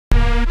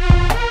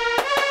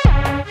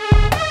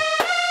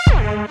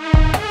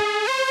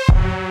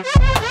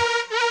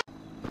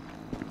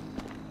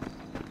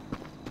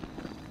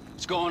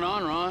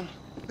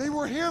They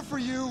were here for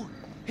you.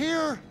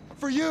 Here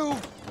for you.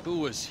 Who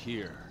was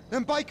here?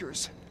 Them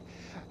bikers.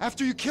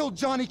 After you killed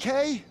Johnny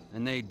K.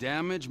 And they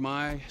damage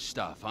my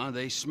stuff, huh?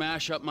 They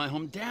smash up my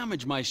home,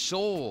 damage my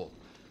soul.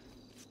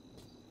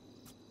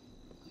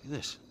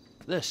 Look at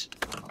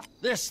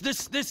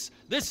this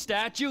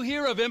statue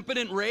here of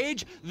impotent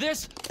rage,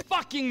 this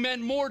fucking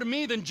meant more to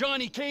me than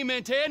Johnny K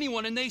meant to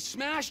anyone, and they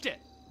smashed it.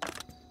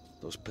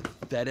 Those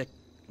pathetic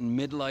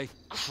midlife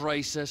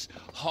crisis,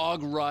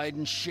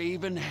 hog-riding,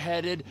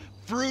 shaven-headed,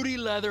 fruity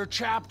leather,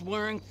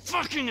 chapped-wearing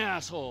fucking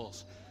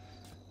assholes.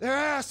 They're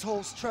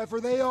assholes,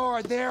 Trevor, they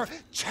are. They're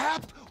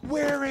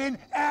chap-wearing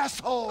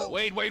assholes.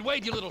 Wait,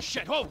 you little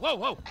shit.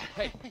 Whoa.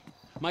 Hey,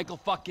 Michael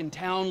fucking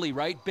Townley,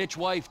 right? Bitch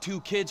wife, 2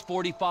 kids,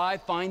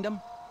 45, find him?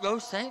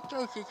 Los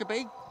Santos is a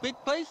big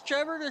place,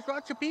 Trevor. There's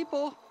lots of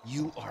people.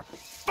 You are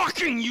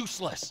fucking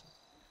useless!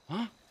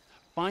 Huh?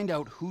 Find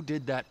out who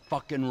did that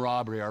fucking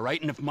robbery, all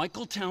right? And if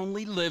Michael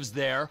Townley lives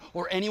there,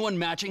 or anyone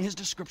matching his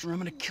description, I'm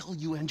gonna kill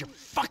you and your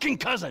fucking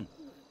cousin!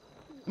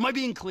 Am I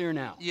being clear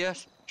now?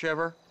 Yes,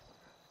 Trevor.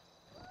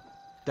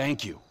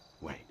 Thank you,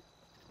 Wade.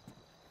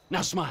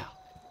 Now smile.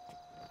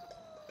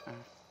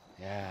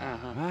 Yeah,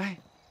 right?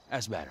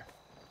 That's better.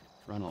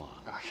 Run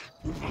along.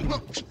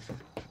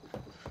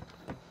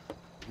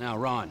 Now,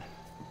 Ron,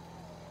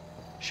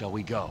 shall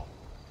we go?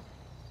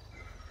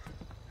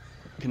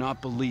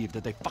 Cannot believe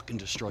that they fucking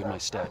destroyed my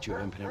statue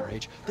of impotent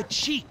rage. The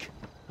cheek,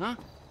 huh?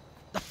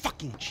 The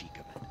fucking cheek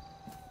of it.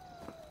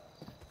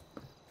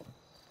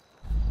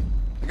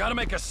 I gotta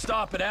make a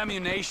stop at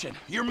ammunition.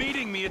 You're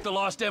meeting me at the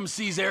Lost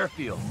MC's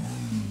airfield.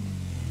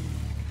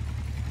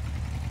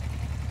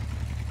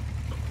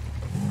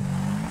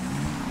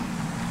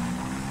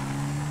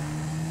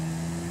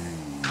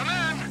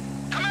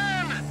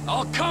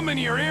 I'll come in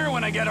your ear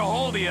when I get a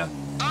hold of you.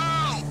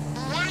 Oh,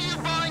 what are you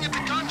buying at the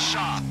gun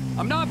shop?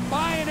 I'm not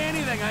buying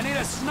anything. I need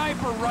a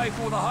sniper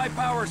rifle with a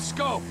high-power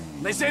scope.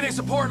 They say they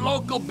support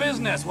local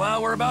business.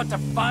 Well, we're about to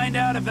find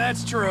out if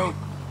that's true.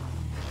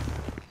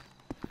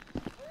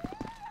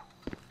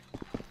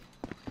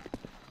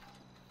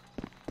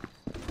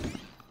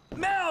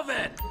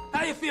 Melvin!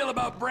 How you feel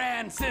about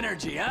brand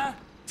synergy, huh?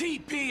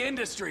 TP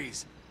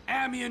Industries.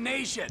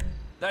 Ammunition.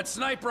 That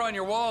sniper on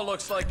your wall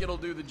looks like it'll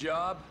do the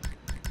job.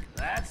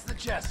 That's the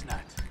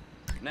chestnut.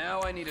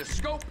 Now I need a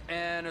scope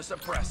and a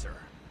suppressor.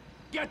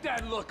 Get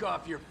that look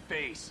off your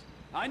face.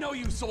 I know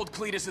you sold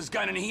Cletus his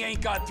gun and he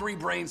ain't got 3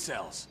 brain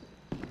cells.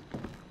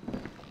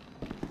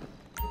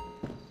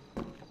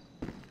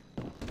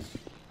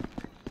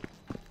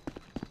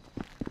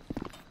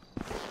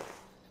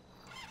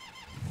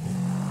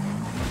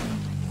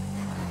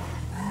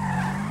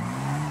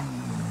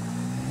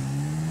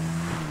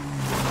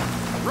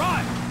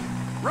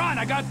 Run,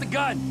 I got the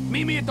gun.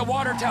 Meet me at the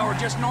water tower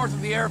just north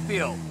of the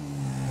airfield.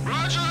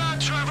 Roger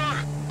that,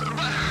 Trevor.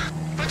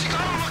 But you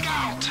gotta look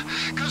out,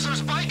 because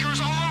there's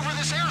bikers all over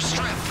this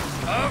airstrip.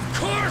 Of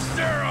course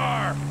there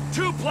are!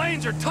 2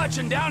 planes are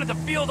touching down at the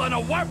field on a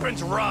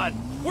weapons run.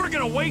 We're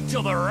gonna wait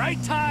till the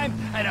right time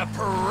and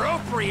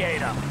appropriate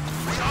them.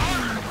 We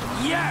are?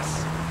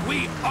 Yes,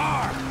 we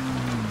are.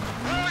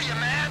 Where are you,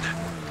 man?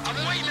 I'm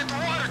waiting at the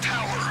water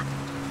tower.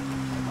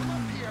 I'm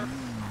up here.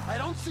 I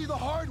don't see the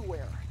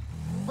hardware,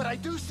 but I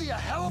do see a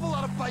hell of a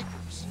lot of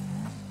bikers.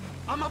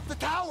 I'm up the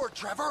tower,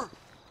 Trevor.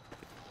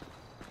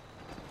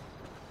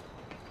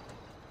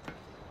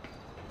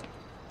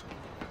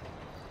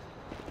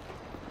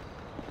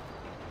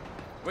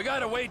 We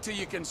gotta wait till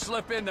you can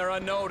slip in there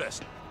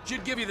unnoticed.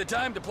 Should give you the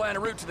time to plan a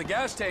route to the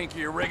gas tank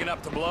you're rigging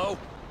up to blow.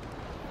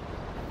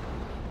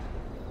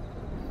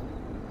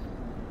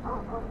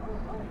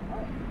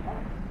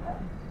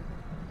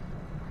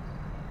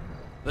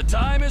 The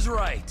time is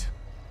right.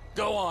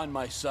 Go on,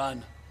 my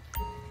son.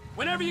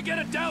 Whenever you get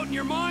a doubt in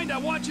your mind, I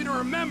want you to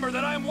remember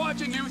that I'm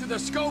watching you through the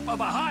scope of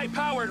a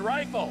high-powered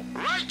rifle.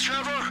 Right,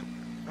 Trevor.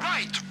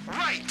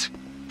 Right.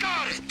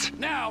 Got it.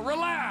 Now,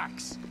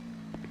 relax.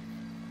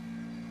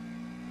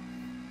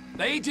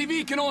 The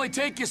ATV can only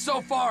take you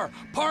so far.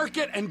 Park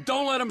it and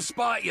don't let them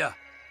spot you.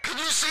 Can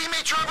you see me,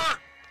 Trevor?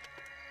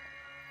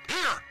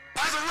 Here,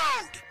 by the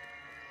road.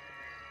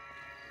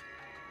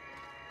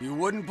 You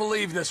wouldn't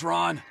believe this,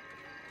 Ron.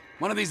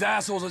 One of these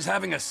assholes is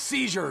having a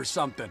seizure or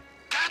something.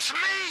 That's me!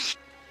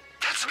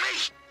 That's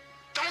me!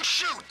 Don't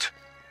shoot!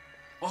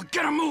 Well,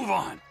 get a move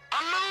on.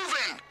 I'm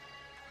moving!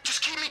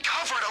 Just keep me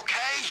covered,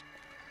 okay?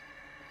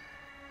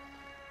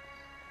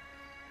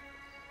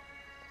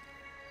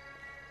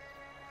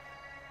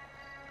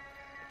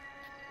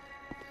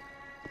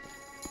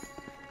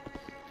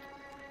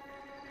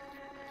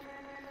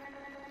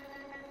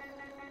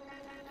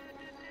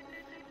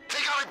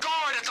 They got a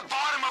guard at the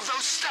bottom of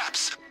those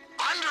steps,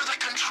 under the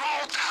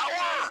control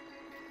tower!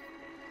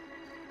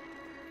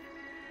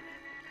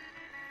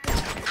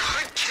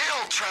 Good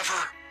kill,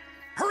 Trevor!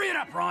 Hurry it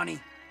up,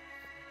 Ronnie.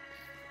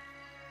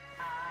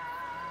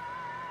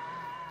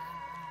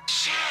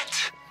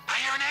 Shit! I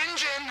hear an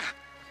engine!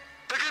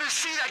 They're gonna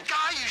see that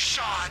guy you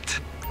shot!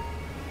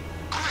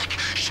 Quick,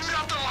 shoot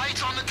out the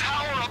lights on the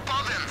tower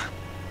above him!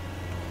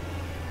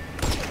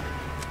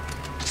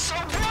 It's so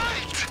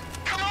bright!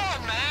 Come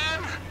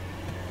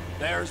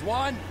There's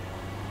one.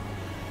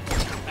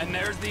 And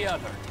there's the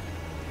other.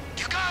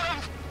 You got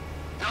him!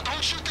 Now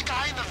don't shoot the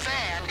guy in the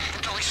van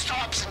until he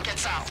stops and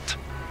gets out.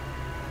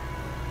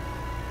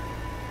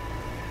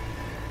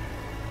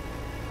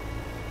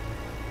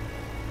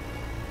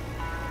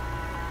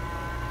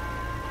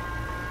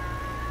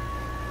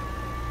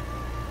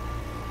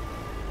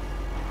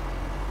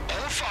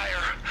 Hold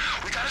fire.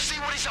 We gotta see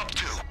what he's up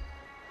to.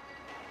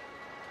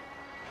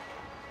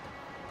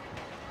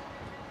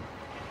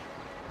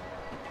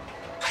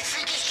 I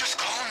think he's just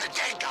calling the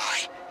dead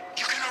guy.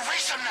 You can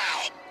erase him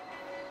now.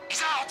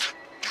 He's out.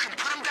 You can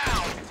put him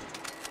down.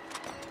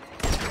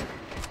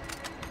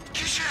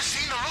 You should have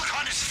seen the look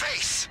on his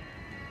face.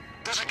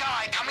 There's a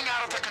guy coming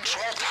out of the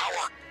control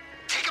tower.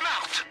 Take him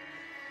out.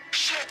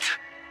 Shit.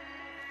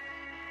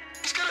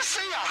 He's gonna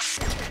see us.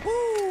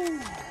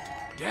 Woo!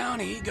 Down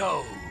he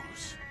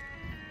goes.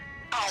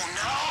 Oh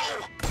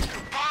no!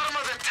 Bottom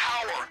of the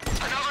tower.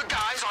 Another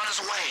guy's on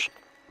his way.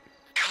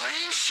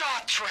 Clean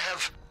shot,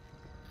 Trev.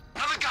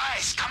 Another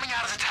guy's coming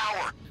out of the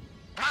tower.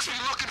 Must be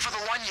looking for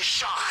the one you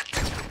shot.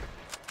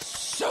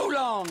 So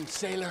long,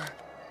 sailor.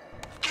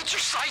 Get your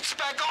sights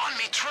back on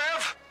me,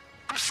 Trev.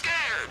 I'm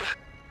scared.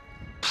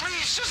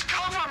 Please, just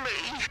cover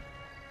me.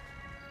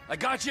 I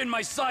got you in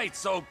my sights,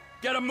 so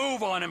get a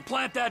move on and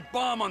plant that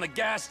bomb on the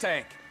gas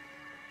tank.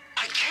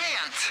 I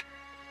can't.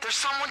 There's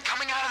someone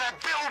coming out of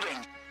that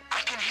building.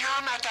 I can hear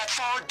him at that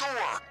far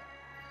door.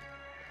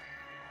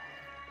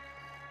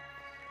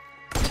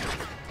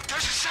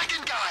 There's a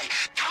second guy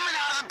coming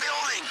out of the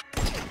building.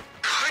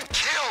 Good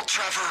kill,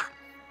 Trevor.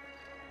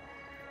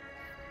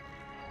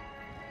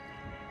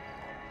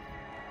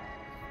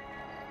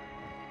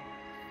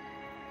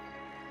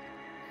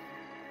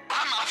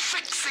 I'm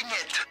fixing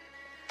it.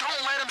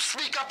 Don't let him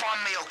sneak up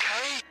on me,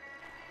 okay?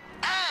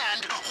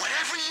 And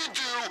whatever you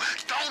do,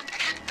 don't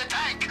hit the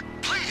tank.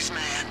 Please,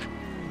 man.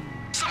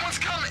 Someone's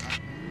coming.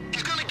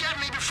 He's gonna get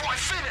me before I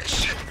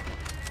finish.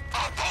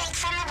 A bolt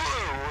from the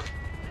blue.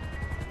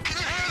 Can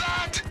you hear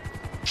that?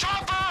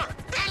 Chopper!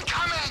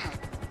 Incoming!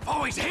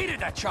 Always hated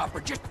that chopper.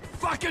 Just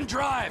fucking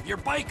drive. You're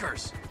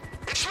bikers.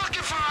 It's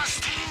looking for us,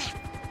 T.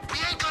 We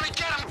ain't gonna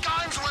get them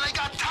guns when they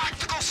got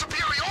tactical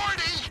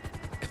superiority.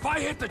 If I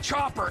hit the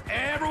chopper,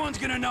 everyone's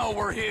gonna know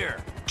we're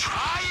here.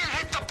 Try and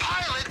hit the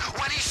pilot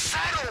when he's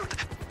settled.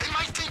 They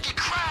might think he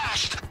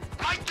crashed.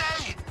 Might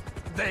they?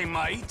 They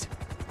might.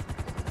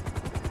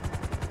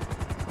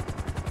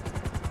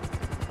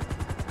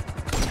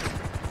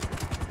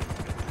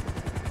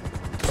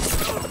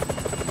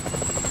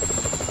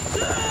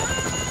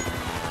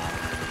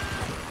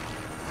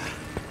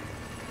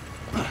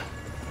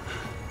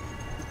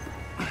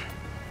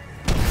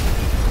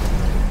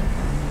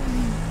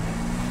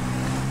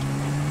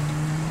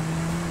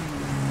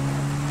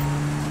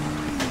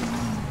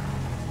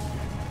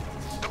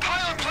 The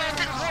pilot plan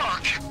didn't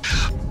work.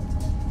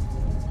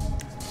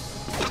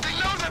 But they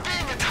know they're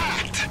being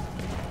attacked.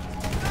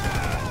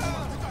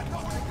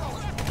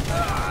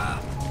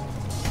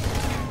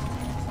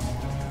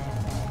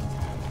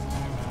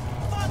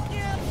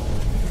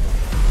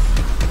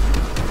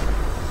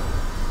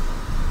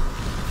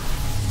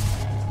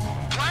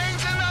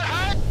 Planes in that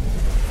hat?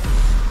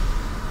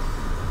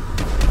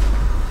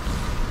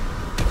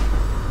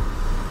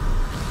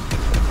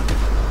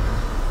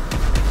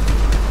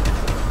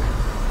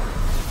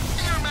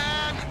 Here,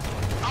 man.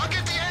 I'll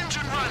get the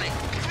engine running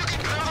if you can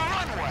clear the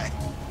runway.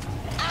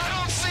 I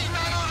don't see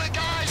none of the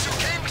guys who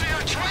came to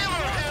your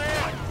trailer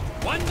here.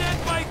 One dead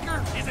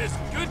biker is as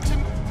good to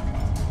me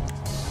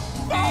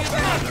as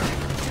another.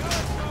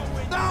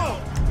 No!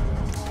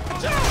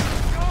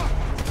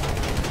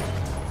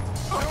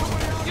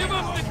 Give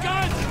up the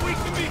guns and we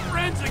can be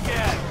friends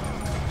again.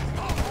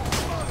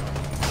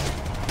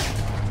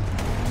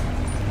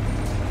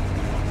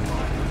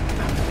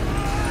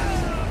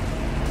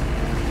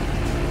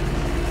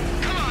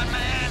 Come on,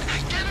 man.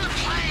 Get in the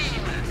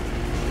plane.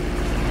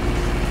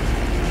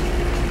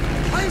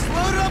 Plane's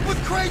loaded up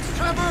with crates,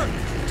 Trevor!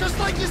 Just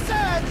like you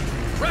said!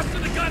 Rest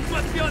of the guns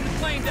must be on the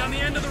plane down the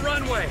end of the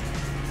runway.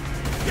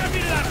 Get me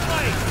to that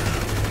plane.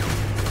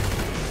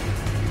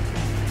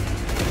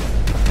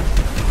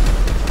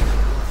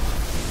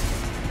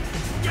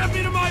 Get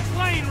me to my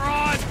plane,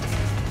 Rod!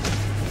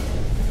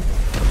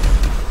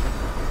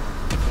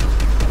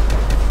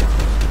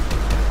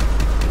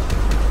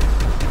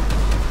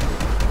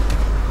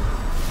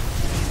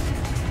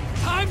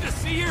 Time to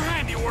see your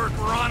handiwork,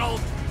 Ronald!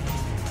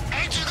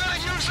 Ain't you gonna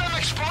use them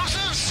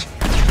explosives?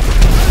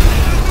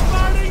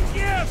 Parting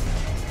gift!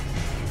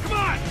 Come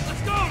on,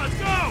 let's go, let's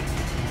go!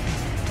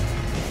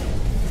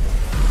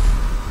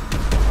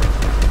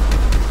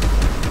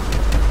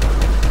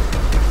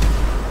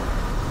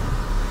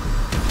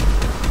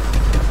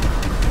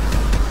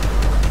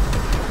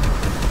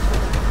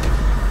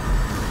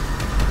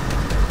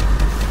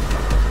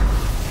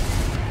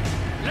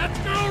 Let's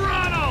go,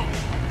 Ronald!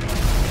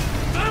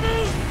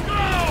 Vamos,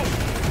 go!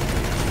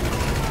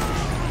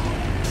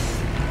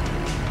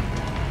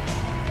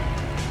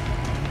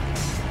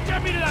 Get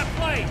me to that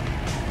plane!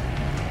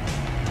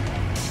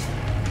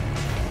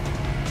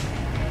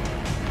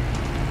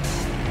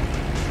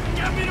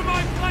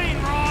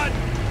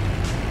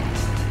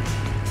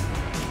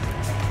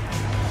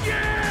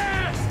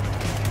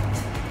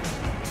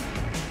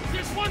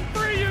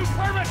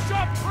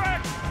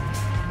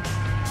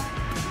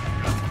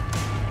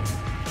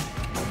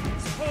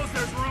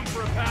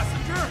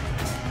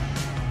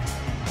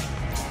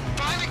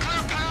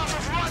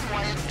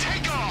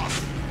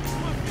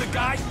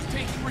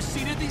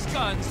 receipt of these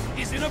guns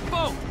is in a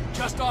boat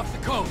just off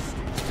the coast.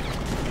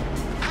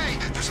 Hey,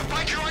 there's a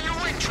biker on your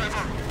wing,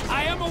 Trevor.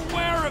 I am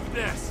aware of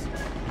this.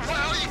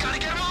 Well, you gotta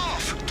get him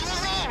off. Do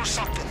a roll or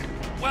something.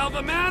 While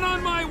the man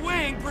on my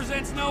wing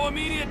presents no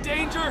immediate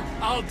danger,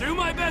 I'll do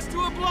my best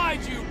to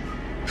oblige you.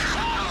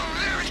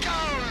 Oh, there he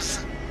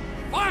goes.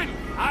 Finally,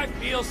 I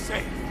feel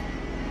safe.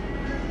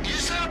 You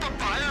set up a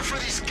buyer for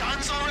these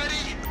guns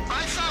already?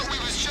 I thought we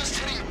was just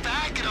hitting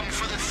back at them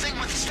for the thing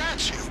with the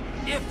statue.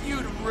 If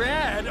you'd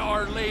read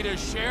our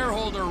latest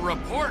shareholder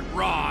report,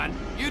 Ron,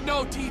 you'd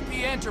know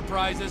TP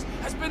Enterprises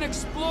has been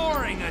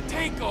exploring a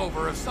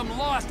takeover of some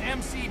lost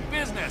MC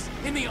business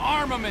in the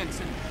armaments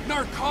and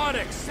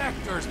narcotics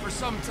sectors for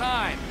some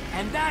time.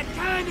 And that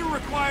kinda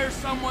requires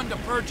someone to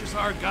purchase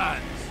our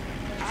guns.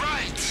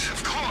 Right,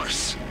 of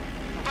course.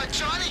 But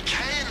Johnny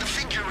K and the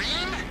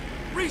figurine?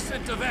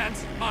 Recent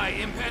events, my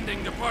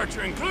impending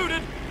departure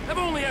included, have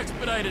only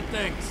expedited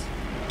things.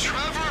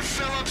 Trevor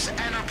Phillips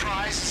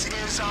Enterprises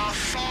is a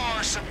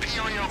far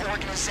superior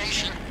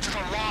organization to the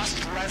Lost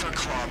Leather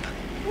Club.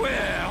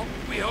 Well,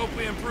 we hope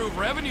we improve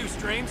revenue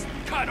streams,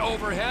 cut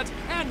overheads,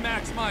 and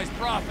maximize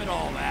profit,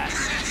 all that.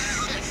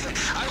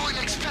 I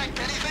wouldn't expect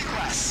anything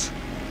less.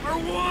 For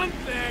one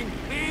thing,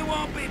 we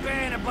won't be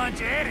paying a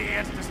bunch of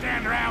idiots to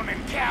stand around in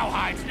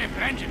cowhide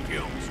sniffing engine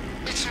fumes.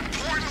 It's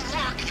important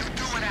work you're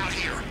doing out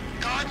here.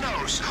 God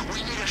knows,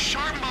 we need a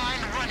sharp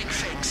mind running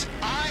things.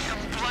 I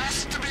am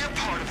blessed to be a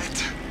part of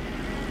it.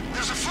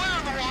 There's a flare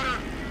in the water.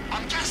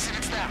 I'm guessing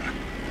it's them.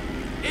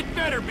 It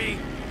better be.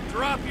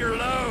 Drop your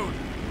load.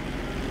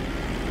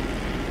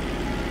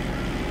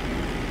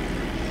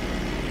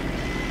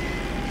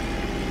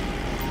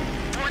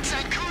 Fort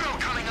Zancudo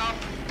coming up.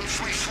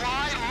 If we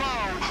fly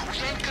low, we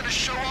ain't gonna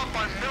show up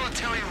on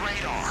military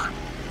radar.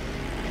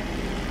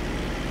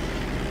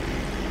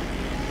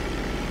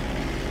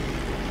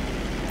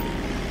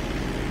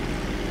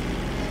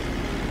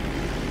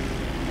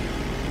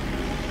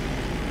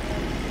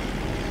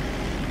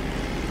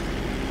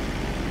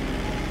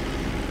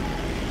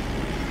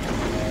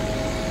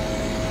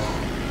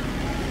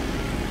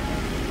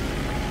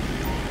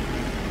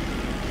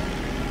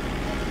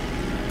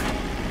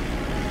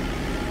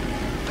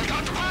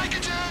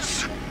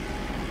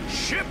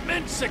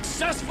 Shipment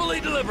successfully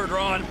delivered,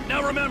 Ron.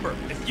 Now remember,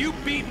 if you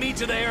beat me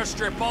to the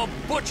airstrip, I'll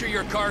butcher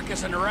your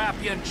carcass and wrap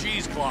you in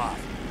cheesecloth.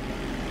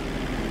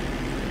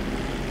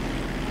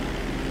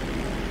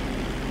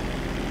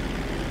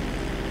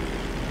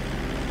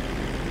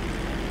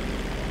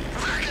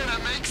 We're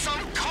gonna make some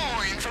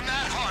coin from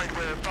that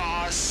hardware,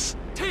 boss.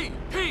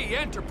 TP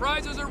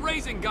Enterprises are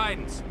raising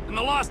guidance, and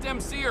the Lost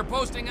MC are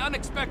posting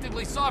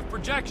unexpectedly soft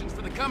projections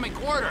for the coming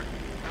quarter.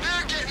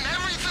 They're getting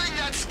everything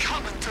that's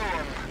coming to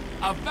them.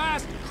 A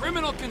vast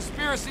criminal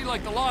conspiracy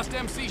like the Lost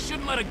MC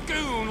shouldn't let a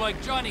goon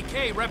like Johnny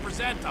K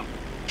represent them.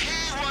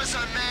 He was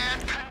a man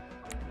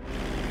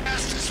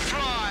past his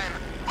prime.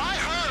 I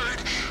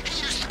heard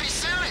he used to be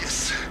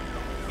serious.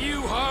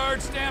 Few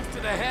hard stamps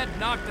to the head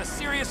knocked the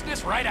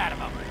seriousness right out of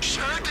him.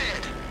 Sure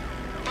did.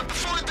 But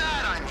before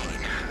that, I mean,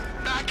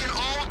 back in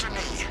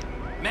Alderney.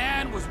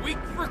 Man was weak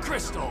for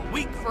Crystal,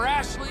 weak for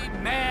Ashley,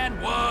 man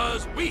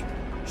was weak.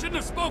 Shouldn't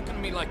have spoken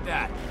to me like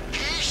that.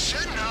 He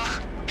shouldn't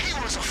have. He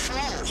was a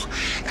fool,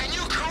 and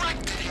you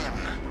corrected him.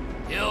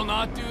 He'll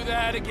not do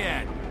that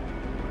again.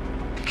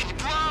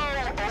 Keep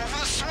low, over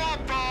the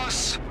swamp,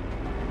 boss.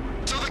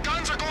 So the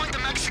guns are going to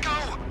Mexico?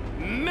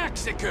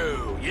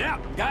 Mexico, yeah.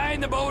 Guy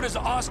in the boat is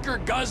Oscar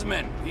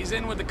Guzman. He's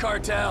in with the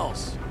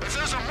cartels. If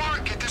there's a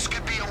market, this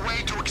could be a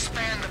way to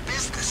expand the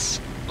business.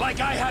 Like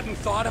I hadn't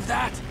thought of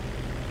that.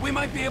 We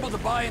might be able to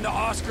buy into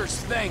Oscar's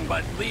thing,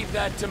 but leave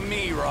that to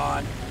me,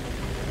 Ron.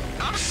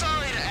 I'm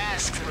sorry to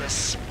ask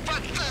this,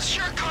 but does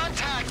your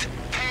contact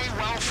pay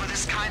well for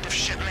this kind of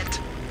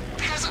shipment?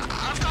 Because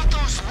I've got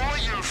those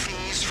lawyer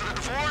fees for the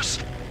divorce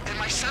and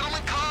my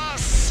settlement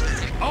costs.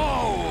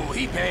 Oh,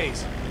 he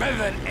pays. Better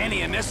than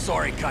any in this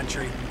sorry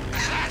country.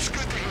 That's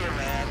good to hear,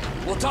 man.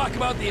 We'll talk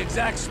about the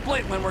exact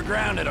split when we're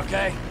grounded,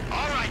 okay?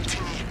 All right, T.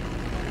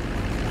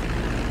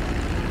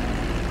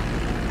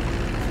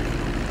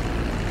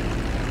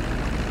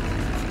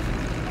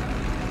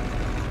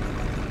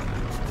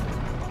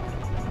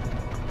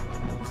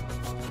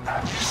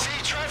 You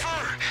see,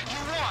 Trevor? You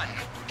won.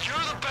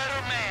 You're the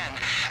better man.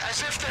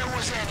 As if there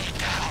was any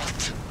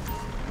doubt.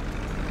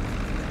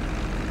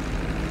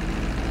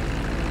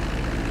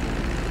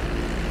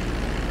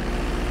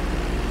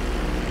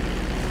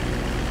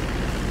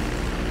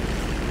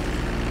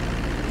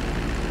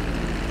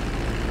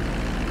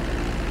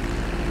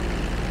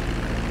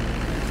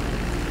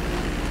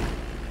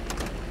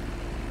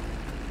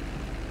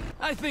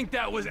 I think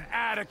that was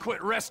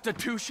adequate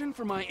restitution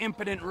for my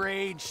impotent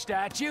rage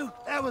statue.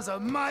 That was a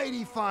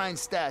mighty fine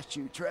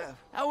statue, Trev.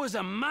 That was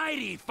a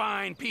mighty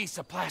fine piece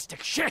of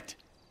plastic shit.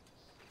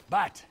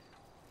 But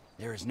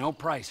there is no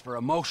price for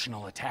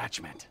emotional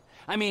attachment.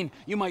 I mean,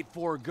 you might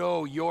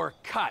forego your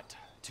cut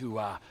to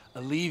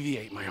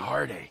alleviate my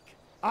heartache.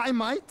 I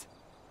might?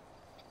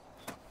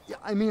 Yeah,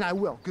 I mean, I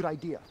will. Good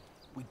idea.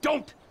 We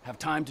don't have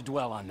time to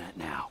dwell on that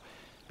now.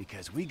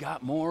 Because we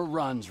got more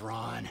runs,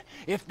 Ron.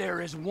 If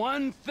there is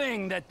one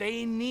thing that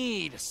they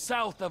need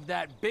south of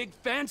that big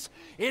fence,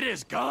 it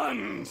is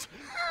guns!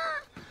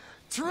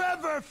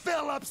 Trevor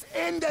Phillips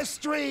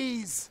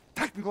Industries!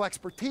 Technical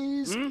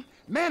expertise,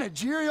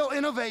 managerial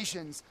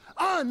innovations,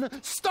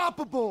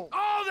 unstoppable!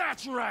 Oh,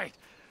 that's right!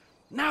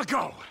 Now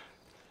go!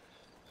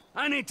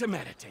 I need to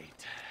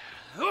meditate.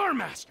 Or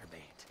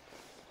masturbate.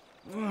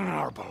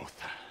 Or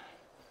both.